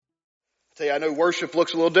Tell you, I know worship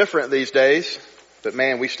looks a little different these days, but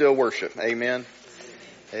man, we still worship. Amen.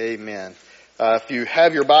 Amen. If you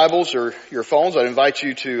have your Bibles or your phones, I'd invite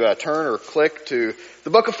you to turn or click to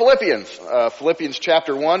the book of Philippians. Philippians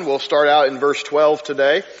chapter 1. We'll start out in verse 12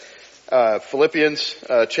 today. Philippians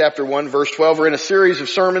chapter 1, verse 12. We're in a series of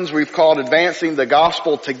sermons we've called Advancing the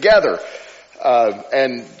Gospel Together.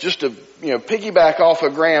 And just to piggyback off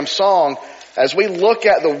of Graham's song, as we look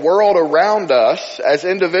at the world around us as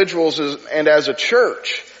individuals and as a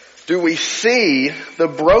church, do we see the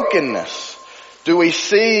brokenness? Do we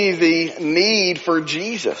see the need for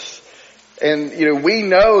Jesus? And, we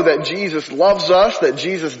know that Jesus loves us, that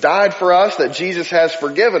Jesus died for us, that Jesus has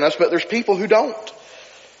forgiven us, but there's people who don't.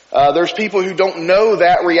 There's people who don't know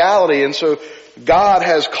that reality. And so God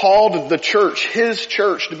has called the church, His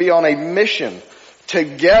church, to be on a mission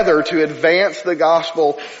together to advance the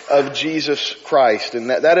gospel of Jesus Christ. And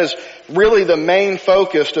that is really the main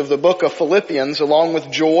focus of the book of Philippians, along with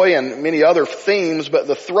joy and many other themes. But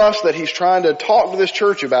the thrust that he's trying to talk to this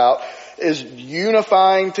church about is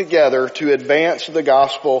unifying together to advance the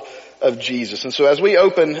gospel of Jesus. And so as we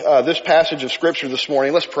open this passage of Scripture this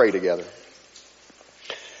morning, let's pray together.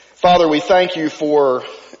 Father, we thank you for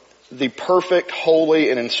the perfect,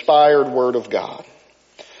 holy, and inspired Word of God.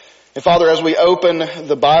 And Father, as we open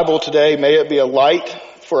the Bible today, may it be a light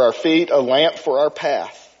for our feet, a lamp for our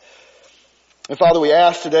path. And Father, we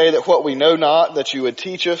ask today that what we know not, that you would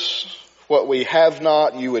teach us. What we have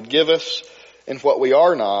not, you would give us. And what we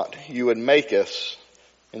are not, you would make us.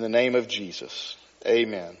 In the name of Jesus.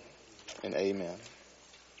 Amen and amen.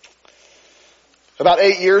 About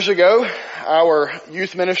 8 years ago, our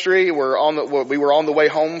youth ministry, we were on the way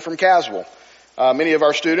home from Caswell. Many of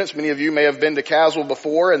our students, many of you may have been to Caswell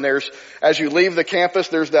before, and as you leave the campus,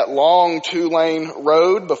 there's that long 2-lane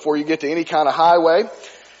road before you get to any kind of highway.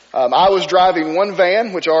 I was driving one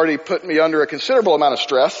van, which already put me under a considerable amount of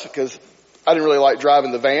stress because I didn't really like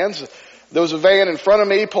driving the vans. There was a van in front of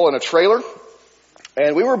me pulling a trailer,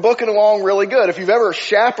 and we were booking along really good. If you've ever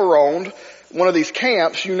chaperoned one of these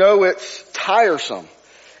camps, you know it's tiresome.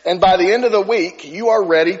 And by the end of the week, you are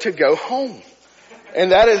ready to go home.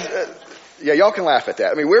 And that is... yeah, y'all can laugh at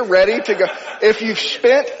that. I mean, we're ready to go. If you've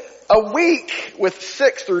spent a week with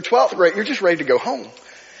 6th through 12th grade, you're just ready to go home.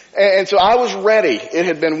 And so I was ready. It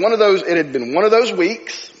had been one of those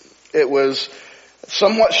weeks. It was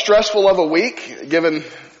somewhat stressful of a week, given,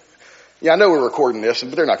 I know we're recording this,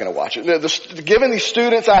 but they're not going to watch it. Given the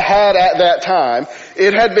students I had at that time,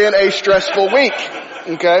 it had been a stressful week.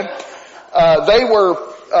 Okay?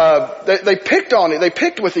 They picked on it. They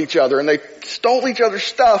picked with each other and they stole each other's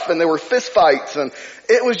stuff and there were fist fights and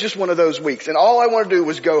it was just one of those weeks. And all I wanted to do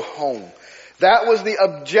was go home. That was the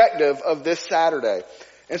objective of this Saturday.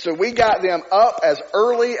 And so we got them up as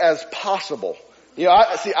early as possible.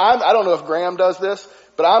 I don't know if Graham does this,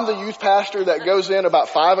 but I'm the youth pastor that goes in about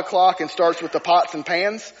 5 o'clock and starts with the pots and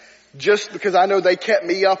pans just because I know they kept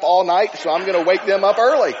me up all night. So I'm going to wake them up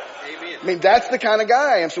early. I mean, that's the kind of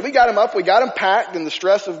guy I am. So we got him up, we got him packed in the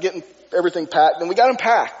stress of getting everything packed, and we got him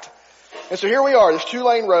packed. And so here we are, this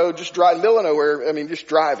 2-lane road, just driving, middle of nowhere, just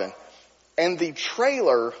driving. And the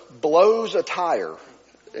trailer blows a tire.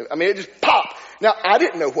 It just popped. Now, I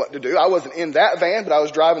didn't know what to do. I wasn't in that van, but I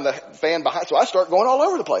was driving the van behind, so I start going all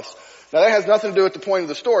over the place. Now, that has nothing to do with the point of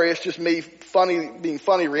the story. It's just me being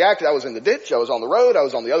funny reacted. I was in the ditch, I was on the road, I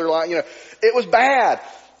was on the other line, It was bad.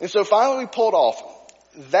 And so finally we pulled off.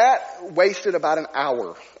 That wasted about an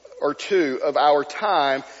hour or two of our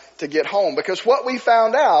time to get home because what we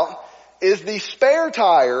found out is the spare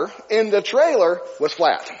tire in the trailer was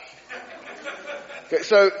flat. Okay,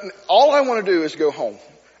 so all I want to do is go home.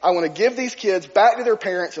 I want to give these kids back to their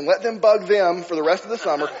parents and let them bug them for the rest of the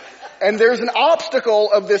summer. And there's an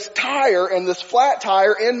obstacle of this tire and this flat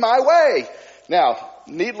tire in my way. Now,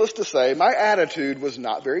 needless to say, my attitude was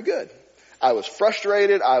not very good. I was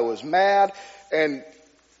frustrated. I was mad. And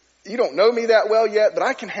you don't know me that well yet, but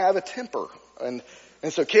I can have a temper. And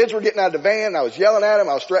so kids were getting out of the van, and I was yelling at them,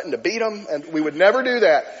 I was threatening to beat them, and we would never do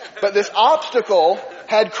that. But this obstacle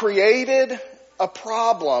had created a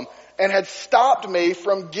problem and had stopped me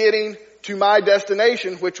from getting to my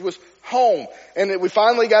destination, which was home. And we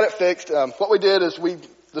finally got it fixed. What we did is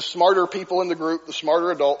the smarter people in the group, the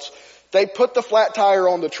smarter adults, they put the flat tire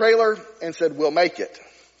on the trailer and said, we'll make it.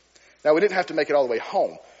 Now, we didn't have to make it all the way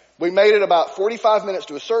home. We made it about 45 minutes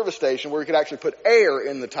to a service station where we could actually put air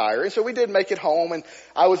in the tire. And so we did make it home, and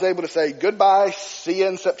I was able to say goodbye, see you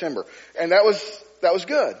in September. And that was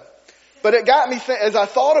good. But it got me, as I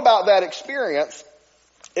thought about that experience,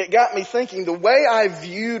 it got me thinking the way I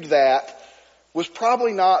viewed that was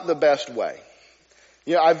probably not the best way.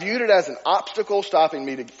 You know, I viewed it as an obstacle stopping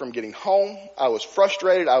me from getting home. I was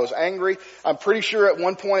frustrated. I was angry. I'm pretty sure at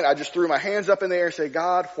one point I just threw my hands up in the air and said,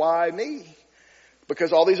 God, why me?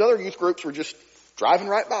 Because all these other youth groups were just driving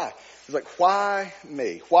right by. It's like, why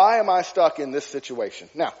me? Why am I stuck in this situation?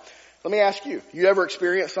 Now, let me ask you, you ever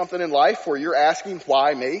experienced something in life where you're asking,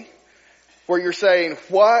 why me? Where you're saying,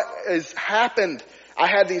 what has happened? I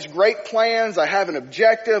had these great plans. I have an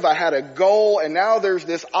objective. I had a goal. And now there's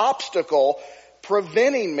this obstacle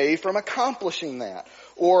preventing me from accomplishing that.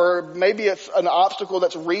 Or maybe it's an obstacle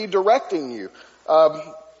that's redirecting you.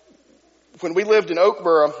 When we lived in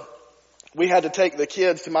Oakboro, we had to take the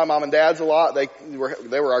kids to my mom and dad's a lot. They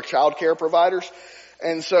were our child care providers.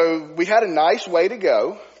 And so we had a nice way to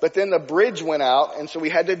go, but then the bridge went out, and so we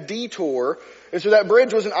had to detour. And so that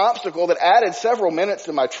bridge was an obstacle that added several minutes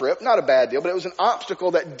to my trip. Not a bad deal, but it was an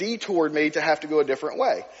obstacle that detoured me to have to go a different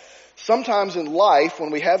way. Sometimes in life, when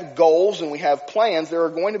we have goals and we have plans, there are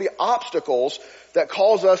going to be obstacles that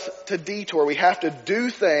cause us to detour. We have to do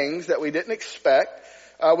things that we didn't expect.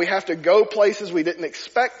 We have to go places we didn't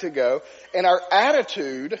expect to go. And our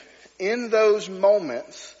attitude in those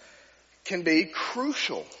moments can be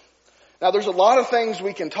crucial. Now, there's a lot of things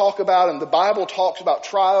we can talk about, and the Bible talks about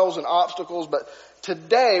trials and obstacles, but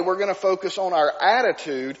today we're going to focus on our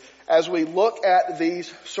attitude as we look at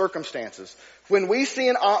these circumstances. When we see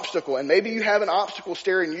an obstacle, and maybe you have an obstacle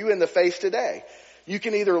staring you in the face today, you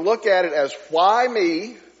can either look at it as, why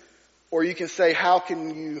me? Or you can say, how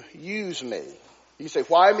can you use me? You can say,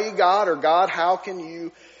 why me, God? Or God, how can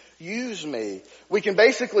you use me? We can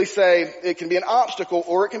basically say it can be an obstacle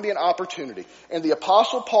or it can be an opportunity. And the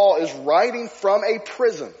Apostle Paul is writing from a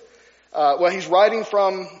prison. He's writing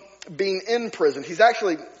from being in prison. He's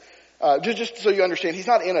actually, just so you understand, he's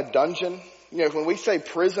not in a dungeon. You know, when we say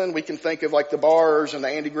prison, we can think of like the bars and the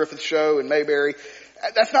Andy Griffith Show and Mayberry.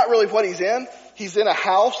 That's not really what he's in. He's in a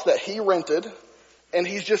house that he rented, and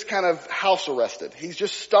he's just kind of house arrested. He's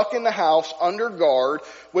just stuck in the house under guard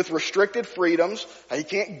with restricted freedoms. He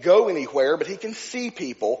can't go anywhere, but he can see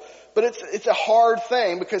people. But it's a hard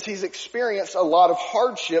thing because he's experienced a lot of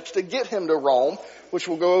hardships to get him to Rome, which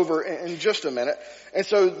we'll go over in just a minute. And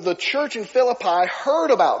so the church in Philippi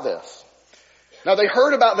heard about this. Now they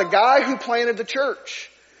heard about the guy who planted the church.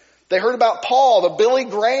 They heard about Paul, the Billy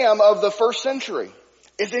Graham of the first century,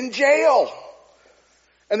 is in jail.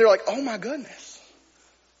 And they're like, oh my goodness.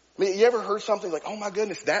 I mean, you ever heard something like, oh my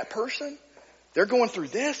goodness, that person? They're going through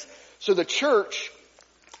this? So the church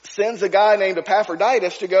sends a guy named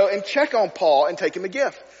Epaphroditus to go and check on Paul and take him a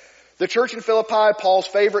gift. The church in Philippi, Paul's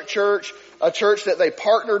favorite church, a church that they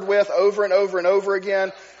partnered with over and over and over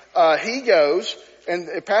again, he goes and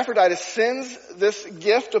Epaphroditus sends this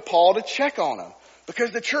gift to Paul to check on him.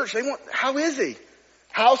 Because the church, how is he?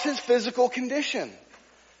 How's his physical condition?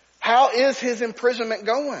 How is his imprisonment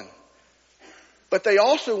going? But they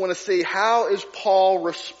also want to see, how is Paul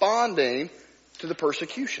responding to the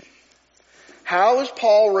persecution? How is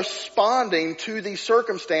Paul responding to the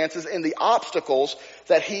circumstances and the obstacles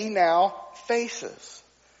that he now faces?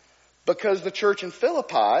 Because the church in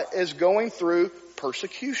Philippi is going through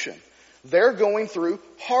persecution. They're going through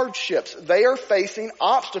hardships. They are facing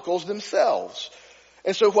obstacles themselves.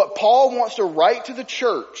 And so what Paul wants to write to the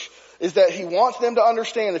church is that he wants them to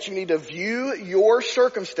understand that you need to view your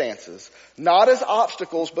circumstances not as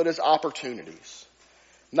obstacles, but as opportunities.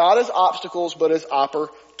 Not as obstacles, but as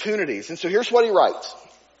opportunities. And so here's what he writes.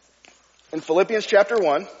 In Philippians chapter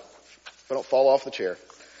 1, if I don't fall off the chair.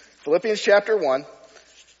 Philippians chapter 1,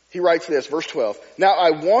 he writes this, verse 12. Now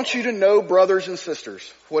I want you to know, brothers and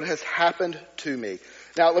sisters, what has happened to me.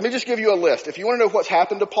 Now let me just give you a list. If you want to know what's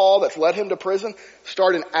happened to Paul that's led him to prison,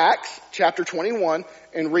 start in Acts chapter 21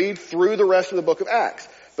 and read through the rest of the book of Acts.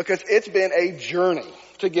 Because it's been a journey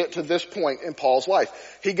to get to this point in Paul's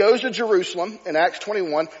life. He goes to Jerusalem in Acts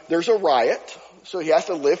 21. There's a riot, so he has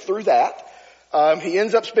to live through that. He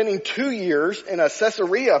ends up spending 2 years in a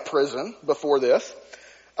Caesarea prison before this.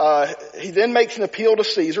 He then makes an appeal to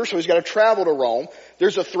Caesar, so he's got to travel to Rome.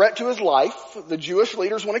 There's a threat to his life. The Jewish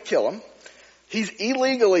leaders want to kill him. He's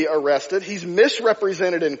illegally arrested. He's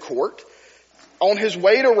misrepresented in court. On his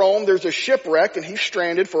way to Rome, there's a shipwreck and he's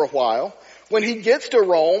stranded for a while. When he gets to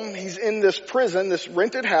Rome, he's in this prison, this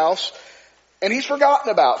rented house, and he's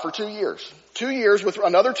forgotten about for 2 years. 2 years with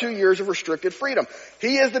another 2 years of restricted freedom.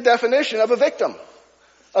 He is the definition of a victim.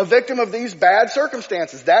 A victim of these bad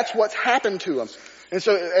circumstances. That's what's happened to him.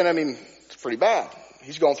 And I mean, it's pretty bad.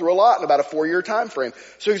 He's gone through a lot in about a 4-year time frame.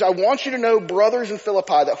 So I want you to know, brothers in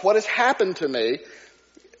Philippi, that what has happened to me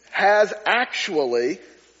has actually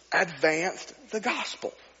advanced the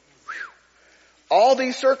gospel. all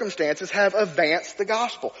these circumstances have advanced the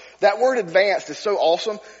gospel. That word advanced is so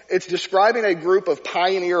awesome. It's describing a group of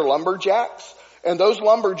pioneer lumberjacks. And those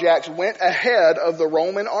lumberjacks went ahead of the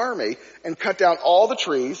Roman army and cut down all the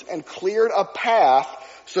trees and cleared a path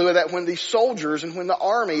so that when the soldiers and when the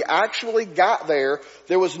army actually got there,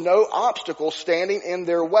 there was no obstacle standing in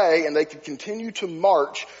their way and they could continue to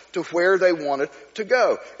march to where they wanted to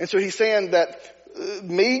go. And so he's saying that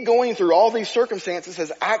me going through all these circumstances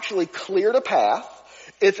has actually cleared a path.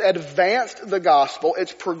 It's advanced the gospel.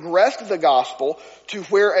 It's progressed the gospel to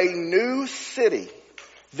where a new city,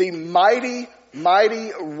 the mighty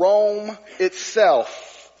Rome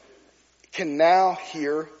itself, can now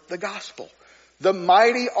hear the gospel. The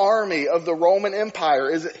mighty army of the Roman Empire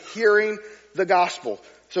is hearing the gospel.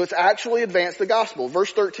 So it's actually advanced the gospel.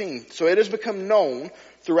 Verse 13, so it has become known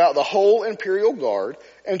throughout the whole imperial guard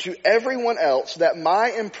and to everyone else that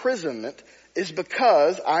my imprisonment is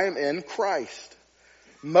because I am in Christ.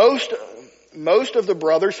 Most of the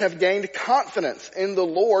brothers have gained confidence in the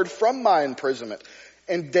Lord from my imprisonment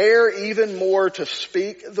and dare even more to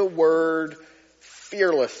speak the word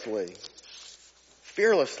fearlessly.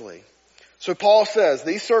 Fearlessly. So Paul says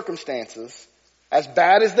these circumstances, as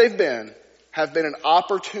bad as they've been, have been an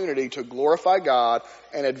opportunity to glorify God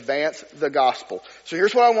and advance the gospel. So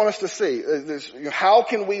here's what I want us to see. How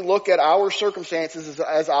can we look at our circumstances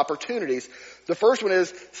as opportunities? The first one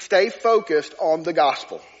is stay focused on the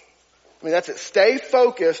gospel. I mean, that's it. Stay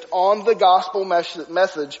focused on the gospel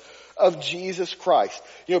message of Jesus Christ.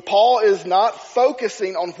 Paul is not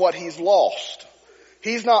focusing on what he's lost.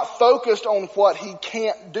 He's not focused on what he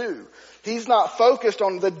can't do. He's not focused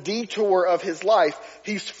on the detour of his life.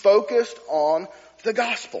 He's focused on the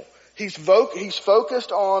gospel. He's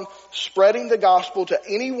focused on spreading the gospel to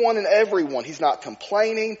anyone and everyone. He's not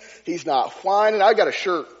complaining. He's not whining. I got a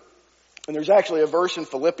shirt, and there's actually a verse in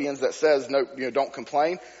Philippians that says, no, don't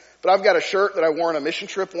complain. But I've got a shirt that I wore on a mission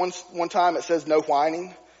trip one time that says no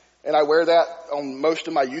whining. And I wear that on most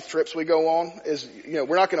of my youth trips we go on.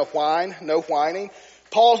 We're not going to whine, no whining.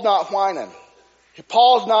 Paul's not whining.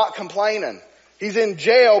 Paul's not complaining. He's in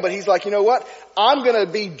jail, but he's like, you know what? I'm going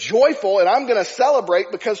to be joyful and I'm going to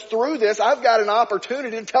celebrate because through this I've got an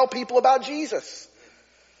opportunity to tell people about Jesus.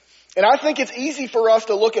 And I think it's easy for us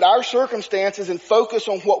to look at our circumstances and focus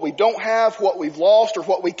on what we don't have, what we've lost, or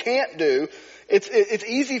what we can't do. It's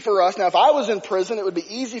easy for us. Now, if I was in prison, it would be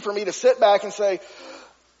easy for me to sit back and say,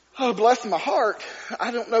 oh, bless my heart,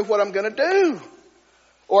 I don't know what I'm going to do.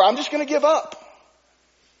 Or I'm just going to give up.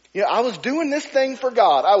 I was doing this thing for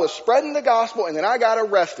God. I was spreading the gospel and then I got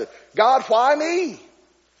arrested. God, why me?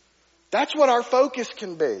 That's what our focus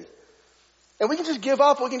can be. And we can just give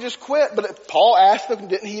up. We can just quit. But Paul asked them,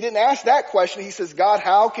 he didn't ask that question. He says, God,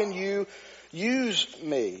 how can you use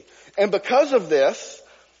me? And because of this,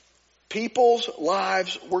 people's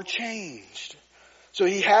lives were changed. So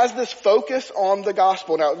he has this focus on the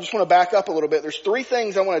gospel. Now, I just want to back up a little bit. There's 3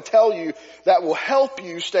 things I want to tell you that will help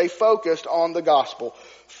you stay focused on the gospel.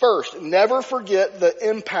 First, never forget the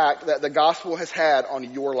impact that the gospel has had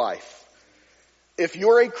on your life. If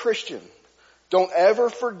you're a Christian, don't ever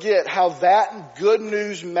forget how that good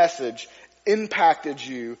news message impacted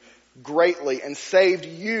you greatly and saved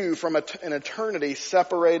you from an eternity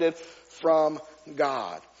separated from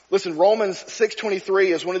God. Listen, Romans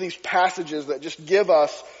 6:23 is one of these passages that just give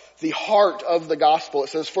us the heart of the gospel. It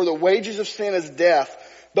says, for the wages of sin is death,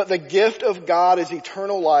 but the gift of God is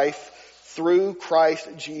eternal life through Christ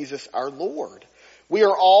Jesus our Lord. We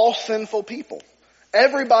are all sinful people.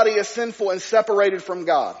 Everybody is sinful and separated from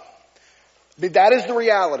God. But that is the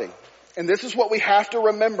reality. And this is what we have to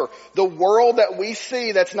remember. The world that we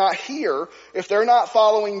see that's not here, if they're not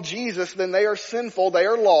following Jesus, then they are sinful, they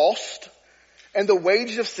are lost. And the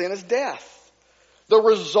wages of sin is death. The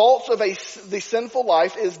results of the sinful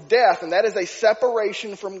life is death, and that is a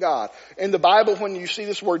separation from God. In the Bible, when you see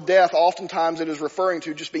this word death, oftentimes it is referring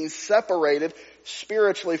to just being separated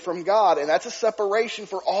spiritually from God, and that's a separation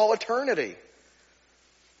for all eternity.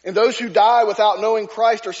 And those who die without knowing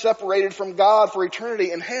Christ are separated from God for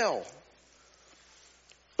eternity in hell.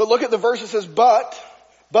 But look at the verse that says, but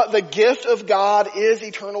the gift of God is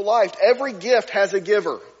eternal life. Every gift has a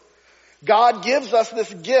giver. God gives us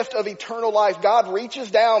this gift of eternal life. God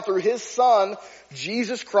reaches down through His Son,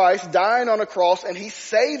 Jesus Christ, dying on a cross, and He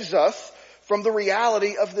saves us from the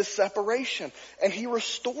reality of this separation. And He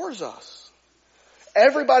restores us.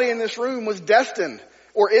 Everybody in this room was destined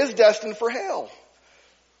or is destined for hell.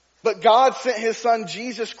 But God sent His Son,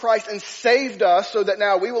 Jesus Christ, and saved us so that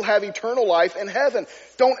now we will have eternal life in heaven.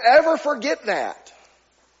 Don't ever forget that.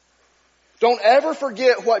 Don't ever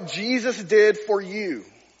forget what Jesus did for you.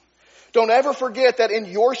 Don't ever forget that in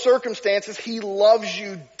your circumstances, He loves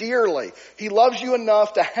you dearly. He loves you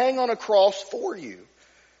enough to hang on a cross for you.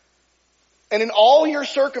 And in all your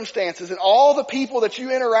circumstances and all the people that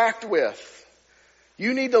you interact with,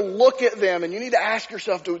 you need to look at them and you need to ask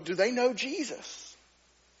yourself, do they know Jesus?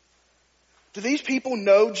 Do these people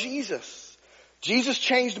know Jesus? Jesus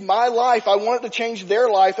changed my life. I want it to change their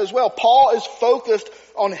life as well. Paul is focused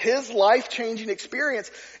on his life-changing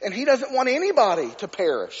experience, and he doesn't want anybody to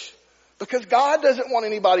perish because God doesn't want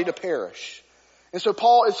anybody to perish. And so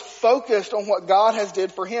Paul is focused on what God has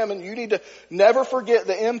did for him, and you need to never forget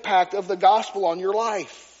the impact of the gospel on your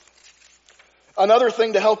life. Another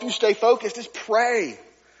thing to help you stay focused is pray.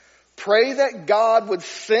 Pray that God would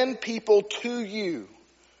send people to you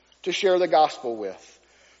to share the gospel with.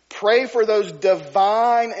 Pray for those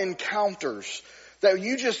divine encounters that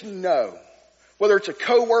you just know. Whether it's a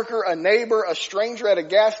coworker, a neighbor, a stranger at a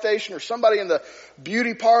gas station, or somebody in the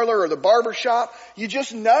beauty parlor or the barber shop, you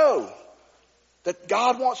just know that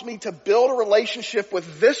God wants me to build a relationship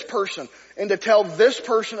with this person and to tell this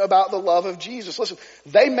person about the love of Jesus. Listen,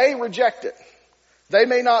 they may reject it. They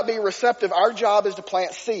may not be receptive. Our job is to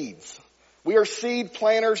plant seeds. We are seed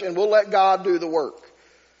planters, and we'll let God do the work.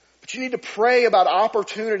 But you need to pray about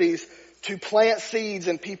opportunities to plant seeds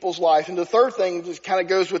in people's life. And the third thing, just kind of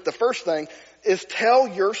goes with the first thing, is tell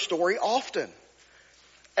your story often.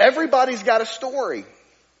 Everybody's got a story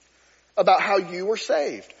about how you were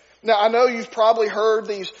saved. Now, I know you've probably heard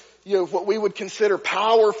these, what we would consider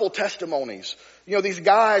powerful testimonies. These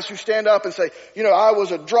guys who stand up and say, I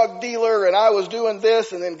was a drug dealer and I was doing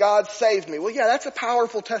this and then God saved me. Well, yeah, that's a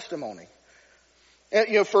powerful testimony.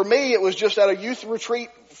 And, for me, it was just at a youth retreat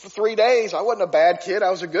for 3 days. I wasn't a bad kid.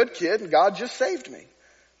 I was a good kid, and God just saved me.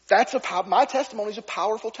 My testimony is a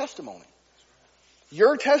powerful testimony.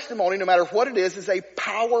 Your testimony, no matter what it is a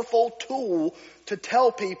powerful tool to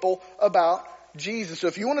tell people about Jesus. So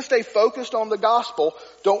if you want to stay focused on the gospel,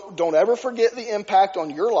 don't ever forget the impact on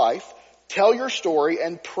your life. Tell your story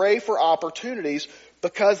and pray for opportunities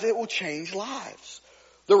because it will change lives.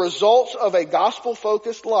 The results of a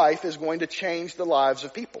gospel-focused life is going to change the lives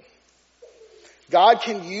of people. God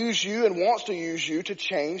can use you and wants to use you to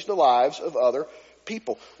change the lives of other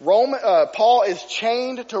people. Paul is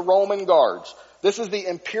chained to Roman guards. This is the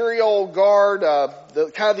imperial guard,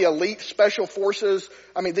 the elite special forces.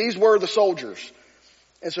 These were the soldiers.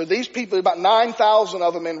 And so these people, about 9,000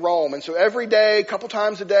 of them in Rome. And so every day, a couple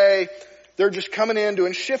times a day, they're just coming in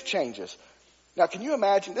doing shift changes. Now, can you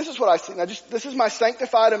imagine? This is what I see. Now, this is my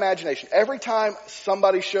sanctified imagination. Every time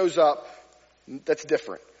somebody shows up that's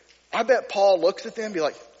different, I bet Paul looks at them and be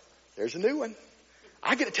like, there's a new one.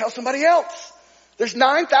 I get to tell somebody else. There's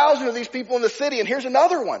 9,000 of these people in the city, and here's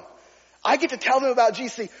another one. I get to tell them about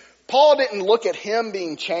Jesus. See, Paul didn't look at him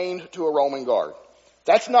being chained to a Roman guard.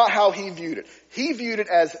 That's not how he viewed it. He viewed it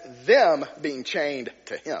as them being chained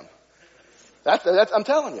to him. I'm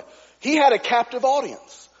telling you. He had a captive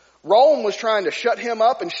audience. Rome was trying to shut him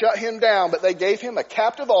up and shut him down, but they gave him a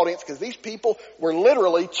captive audience because these people were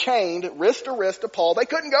literally chained wrist to Paul. They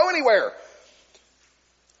couldn't go anywhere.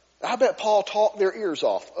 I bet Paul talked their ears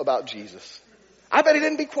off about Jesus. I bet he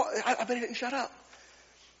didn't be quiet. I bet he didn't shut up.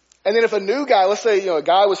 And then if a new guy, let's say, a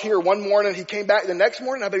guy was here one morning, he came back the next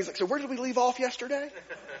morning, I bet he's like, so where did we leave off yesterday?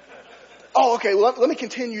 Oh, okay, well, let me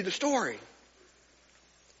continue the story.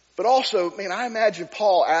 But also, I imagine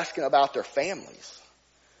Paul asking about their families.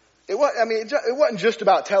 It wasn't just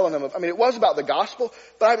about telling them. It was about the gospel,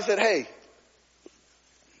 but I said, hey,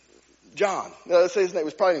 John, let's say his name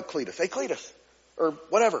was probably Cletus. Hey, Cletus, or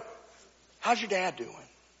whatever. How's your dad doing?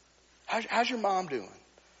 How's your mom doing?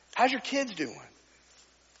 How's your kids doing?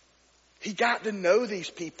 He got to know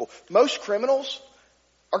these people. Most criminals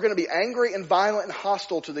are going to be angry and violent and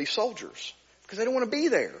hostile to these soldiers because they don't want to be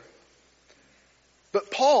there.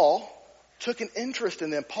 But Paul took an interest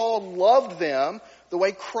in them. Paul loved them the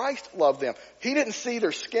way Christ loved them. He didn't see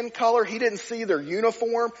their skin color. He didn't see their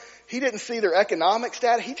uniform. He didn't see their economic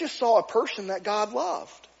status. He just saw a person that God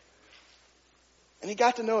loved. And he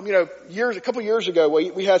got to know him. A couple years ago,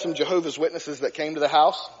 we had some Jehovah's Witnesses that came to the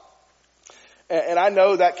house. And I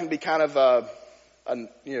know that can be kind of,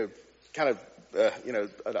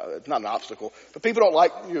 it's not an obstacle, but people don't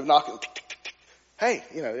like knocking. Tick, tick, tick, tick. Hey,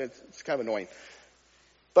 it's kind of annoying.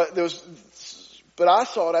 But I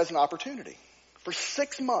saw it as an opportunity. For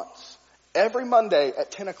 6 months, every Monday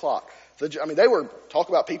at 10 o'clock, they were talk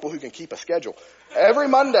about people who can keep a schedule. Every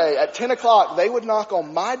Monday at 10 o'clock, they would knock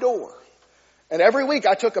on my door. And every week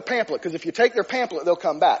I took a pamphlet, because if you take their pamphlet, they'll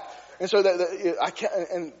come back. And so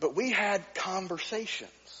but we had conversations.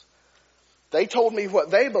 They told me what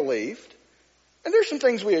they believed, and there's some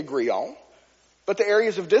things we agree on. But the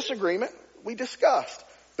areas of disagreement, we discussed.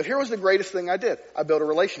 But here was the greatest thing I did. I built a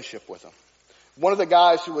relationship with them. One of the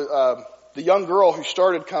guys who was, the young girl who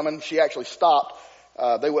started coming, she actually stopped.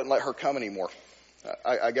 They wouldn't let her come anymore.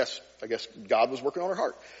 I guess God was working on her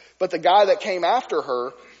heart. But the guy that came after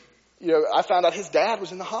her, I found out his dad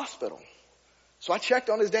was in the hospital. So I checked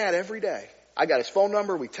on his dad every day. I got his phone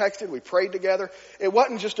number. We texted. We prayed together. It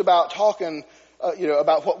wasn't just about talking,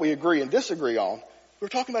 about what we agree and disagree on. We were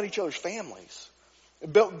talking about each other's families.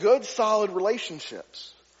 It built good, solid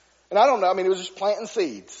relationships. And I don't know. It was just planting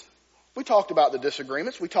seeds. We talked about the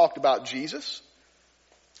disagreements. We talked about Jesus.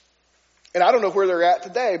 And I don't know where they're at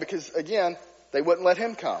today because, again, they wouldn't let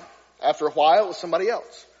him come. After a while, it was somebody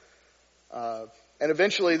else. And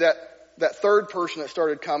eventually that third person that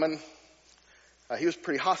started coming, he was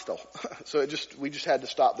pretty hostile. So we just had to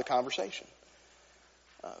stop the conversation.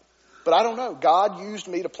 But I don't know. God used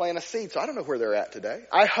me to plant a seed, so I don't know where they're at today.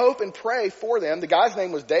 I hope and pray for them. The guy's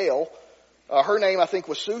name was Dale. Her name, I think,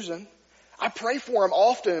 was Susan. I pray for him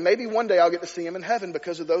often, and maybe one day I'll get to see him in heaven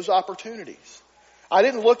because of those opportunities. I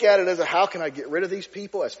didn't look at it as how can I get rid of these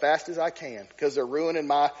people as fast as I can because they're ruining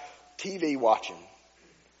my TV watching.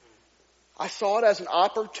 I saw it as an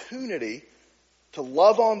opportunity to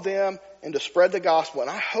love on them and to spread the gospel. And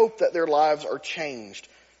I hope that their lives are changed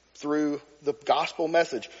through the gospel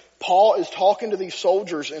message. Paul is talking to these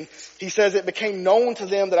soldiers and he says it became known to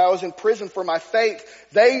them that I was in prison for my faith.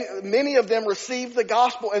 Many of them received the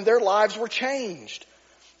gospel and their lives were changed.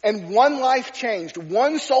 And one life changed.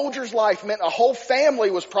 One soldier's life meant a whole family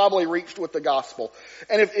was probably reached with the gospel.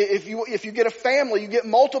 And if you get a family, you get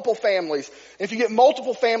multiple families. And if you get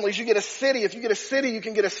multiple families, you get a city. If you get a city, you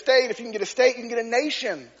can get a state. If you can get a state, you can get a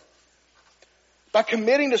nation. By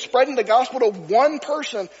committing to spreading the gospel to one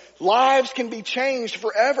person, lives can be changed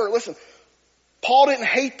forever. Listen, Paul didn't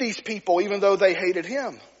hate these people even though they hated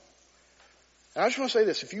him. And I just want to say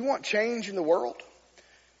this. If you want change in the world,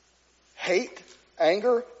 hate,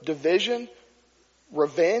 anger, division,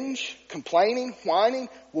 revenge, complaining, whining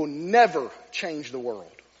will never change the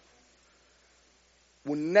world.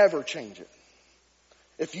 Will never change it.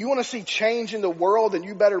 If you want to see change in the world, then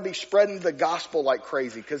you better be spreading the gospel like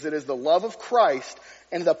crazy because it is the love of Christ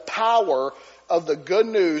and the power of the good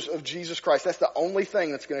news of Jesus Christ. That's the only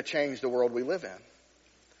thing that's going to change the world we live in.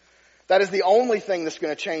 That is the only thing that's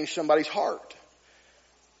going to change somebody's heart.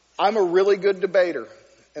 I'm a really good debater.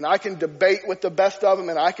 And I can debate with the best of them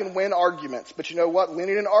and I can win arguments. But you know what?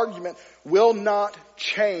 Winning an argument will not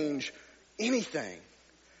change anything.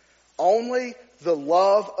 Only the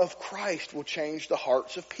love of Christ will change the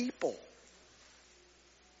hearts of people.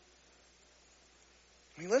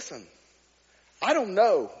 Listen, I don't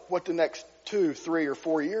know what the next 2, 3, or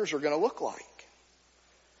 4 years are going to look like.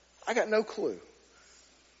 I got no clue.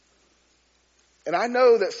 And I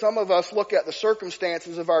know that some of us look at the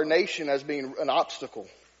circumstances of our nation as being an obstacle.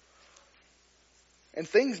 And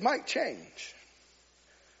things might change.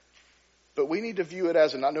 But we need to view it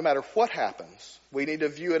as, no matter what happens, we need to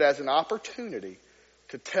view it as an opportunity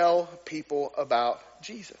to tell people about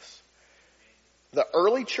Jesus. The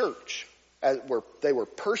early church, they were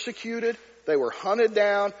persecuted, they were hunted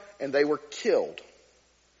down, and they were killed.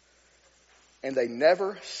 And they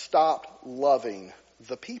never stopped loving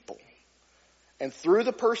the people. And through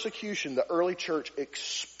the persecution, the early church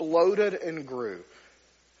exploded and grew.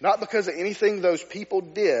 Not because of anything those people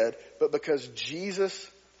did, but because Jesus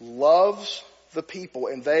loves the people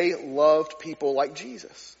and they loved people like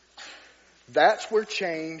Jesus. That's where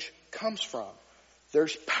change comes from.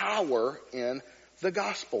 There's power in the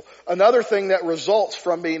gospel. Another thing that results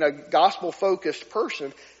from being a gospel-focused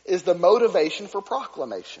person is the motivation for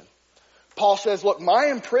proclamation. Paul says, look, my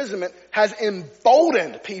imprisonment has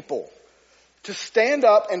emboldened people to stand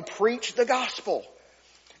up and preach the gospel.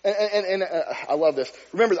 And I love this.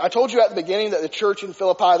 Remember, I told you at the beginning that the church in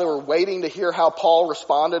Philippi, they were waiting to hear how Paul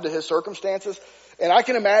responded to his circumstances. And I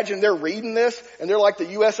can imagine they're reading this and they're like the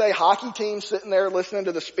USA hockey team sitting there listening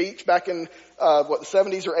to the speech back in, the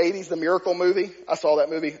 70s or 80s, the Miracle movie. I saw that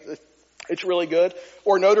movie. It's really good.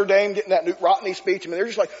 Or Notre Dame getting that Newt Rodney speech. They're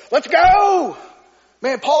just like, let's go!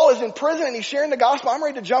 Man, Paul is in prison and he's sharing the gospel. I'm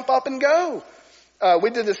ready to jump up and go. We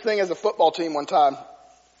did this thing as a football team one time.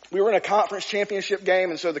 We were in a conference championship game,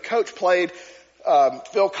 and so the coach played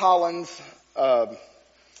Phil Collins' In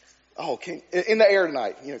the Air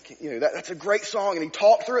Tonight. That's a great song, and he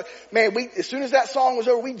talked through it. Man, as soon as that song was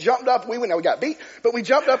over, we jumped up. We got beat, but we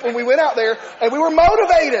jumped up when we went out there, and we were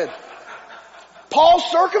motivated. Paul's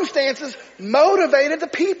circumstances motivated the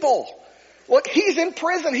people. Look, he's in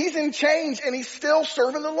prison, he's in chains, and he's still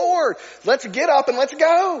serving the Lord. Let's get up and let's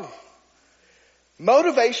go.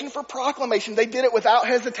 Motivation for proclamation. They did it without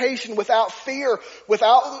hesitation, without fear,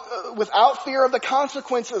 without fear of the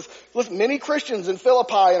consequences. Listen, many Christians in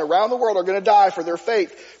Philippi and around the world are going to die for their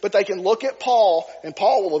faith, but they can look at Paul, and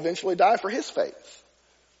Paul will eventually die for his faith.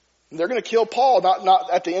 And they're going to kill Paul,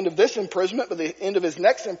 not at the end of this imprisonment, but the end of his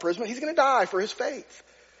next imprisonment. He's going to die for his faith.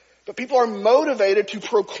 But people are motivated to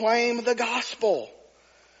proclaim the gospel.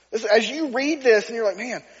 As you read this and you're like,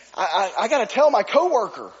 man, I got to tell my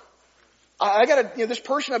coworker. I got to, this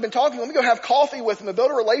person I've been talking to, let me go have coffee with him and build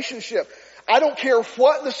a relationship. I don't care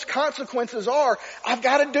what the consequences are. I've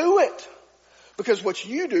got to do it. Because what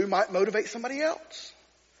you do might motivate somebody else.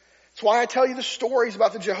 It's why I tell you the stories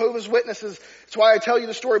about the Jehovah's Witnesses. It's why I tell you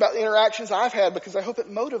the story about the interactions I've had, because I hope it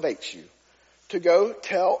motivates you to go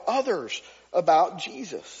tell others about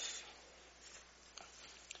Jesus.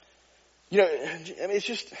 It's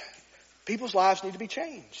just, people's lives need to be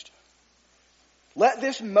changed. Let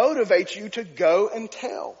this motivate you to go and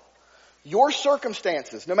tell. Your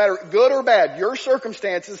circumstances, no matter good or bad, your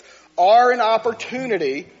circumstances are an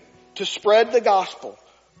opportunity to spread the gospel.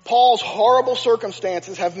 Paul's horrible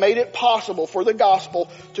circumstances have made it possible for the gospel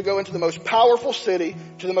to go into the most powerful city,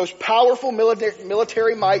 to the most powerful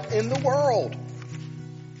military might in the world.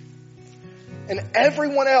 And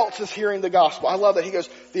everyone else is hearing the gospel. I love that. He goes,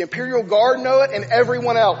 the Imperial Guard know it and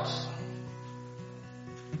everyone else.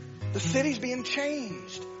 The city's being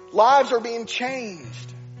changed. Lives are being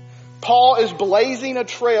changed. Paul is blazing a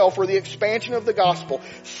trail for the expansion of the gospel,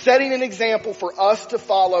 setting an example for us to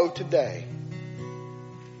follow today.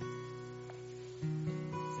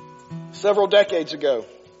 Several decades ago,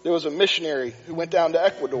 there was a missionary who went down to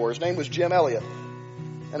Ecuador. His name was Jim Elliot.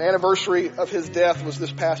 An anniversary of his death was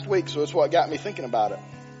this past week, so it's what got me thinking about it.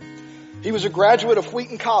 He was a graduate of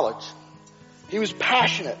Wheaton College. He was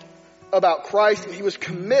passionate about Christ, and he was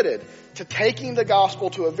committed to taking the gospel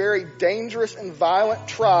to a very dangerous and violent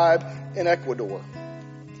tribe in Ecuador.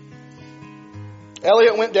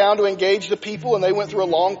 Elliot went down to engage the people, and they went through a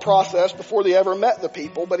long process before they ever met the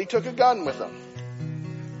people, but he took a gun with them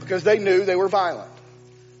because they knew they were violent.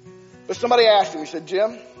 But somebody asked him, he said,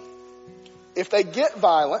 Jim, if they get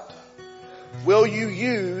violent, will you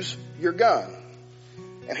use your gun?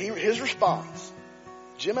 And his response,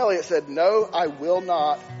 Jim Elliot said, no, I will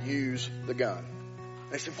not use the gun.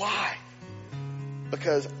 And they said, why?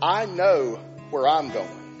 Because I know where I'm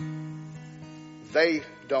going. They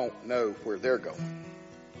don't know where they're going.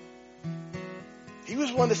 He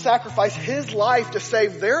was willing to sacrifice his life to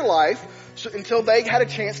save their life until they had a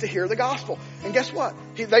chance to hear the gospel. And guess what?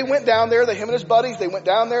 They went down there, him and his buddies, they went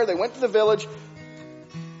down there, they went to the village,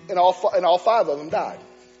 and all five of them died.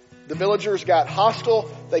 The villagers got hostile,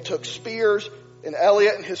 they took spears, and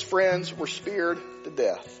Elliot and his friends were speared to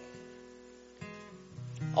death.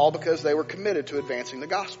 All because they were committed to advancing the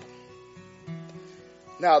gospel.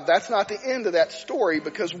 Now, that's not the end of that story,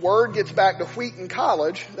 because word gets back to Wheaton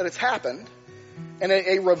College that it's happened, and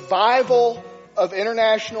a revival of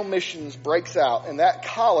international missions breaks out, and that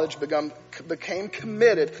college became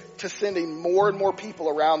committed to sending more and more people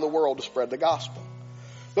around the world to spread the gospel.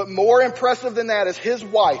 But more impressive than that is his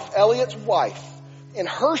wife, Elliot's wife. In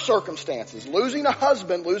her circumstances, losing a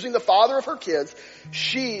husband, losing the father of her kids,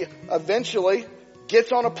 she eventually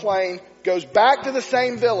gets on a plane, goes back to the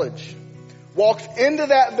same village, walks into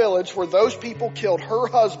that village where those people killed her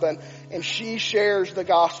husband, and she shares the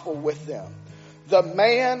gospel with them. The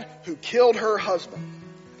man who killed her husband,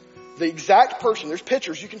 the exact person, there's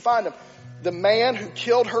pictures, you can find them. The man who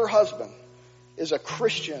killed her husband is a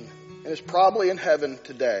Christian and is probably in heaven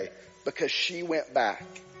today because she went back.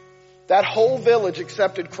 That whole village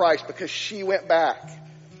accepted Christ because she went back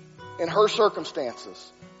in her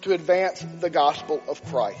circumstances to advance the gospel of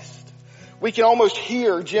Christ. We can almost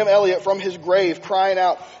hear Jim Elliot from his grave crying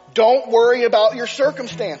out, don't worry about your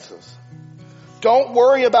circumstances. Don't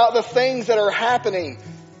worry about the things that are happening.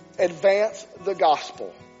 Advance the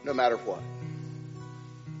gospel no matter what.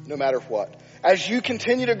 No matter what. As you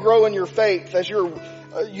continue to grow in your faith,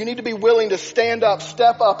 you need to be willing to stand up,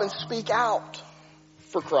 step up, and speak out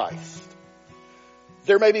for Christ.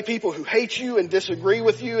 There may be people who hate you and disagree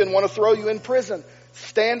with you and want to throw you in prison.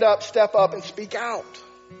 Stand up, step up, and speak out.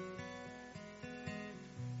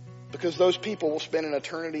 Because those people will spend an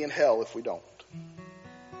eternity in hell if we don't.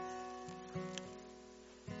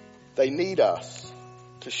 They need us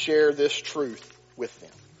to share this truth with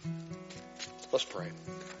them. Let's pray.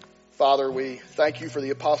 Father, we thank you for the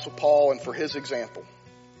Apostle Paul and for his example.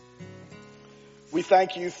 We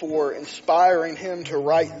thank you for inspiring him to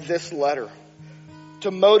write this letter,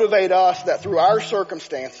 to motivate us that through our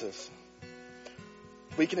circumstances,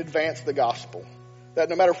 we can advance the gospel. That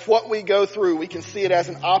no matter what we go through, we can see it as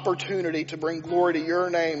an opportunity to bring glory to your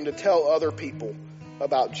name, to tell other people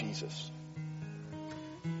about Jesus.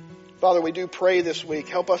 Father, we do pray this week,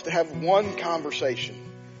 help us to have one conversation.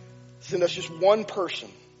 Send us just one person,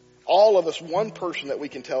 all of us one person that we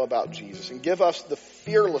can tell about Jesus, and give us the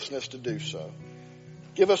fearlessness to do so.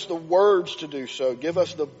 Give us the words to do so. Give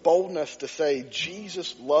us the boldness to say,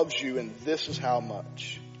 Jesus loves you and this is how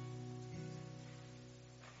much.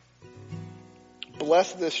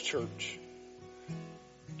 Bless this church.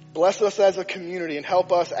 Bless us as a community and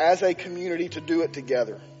help us as a community to do it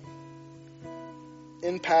together.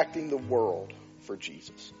 Impacting the world for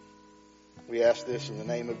Jesus. We ask this in the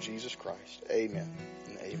name of Jesus Christ. Amen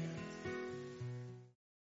and amen.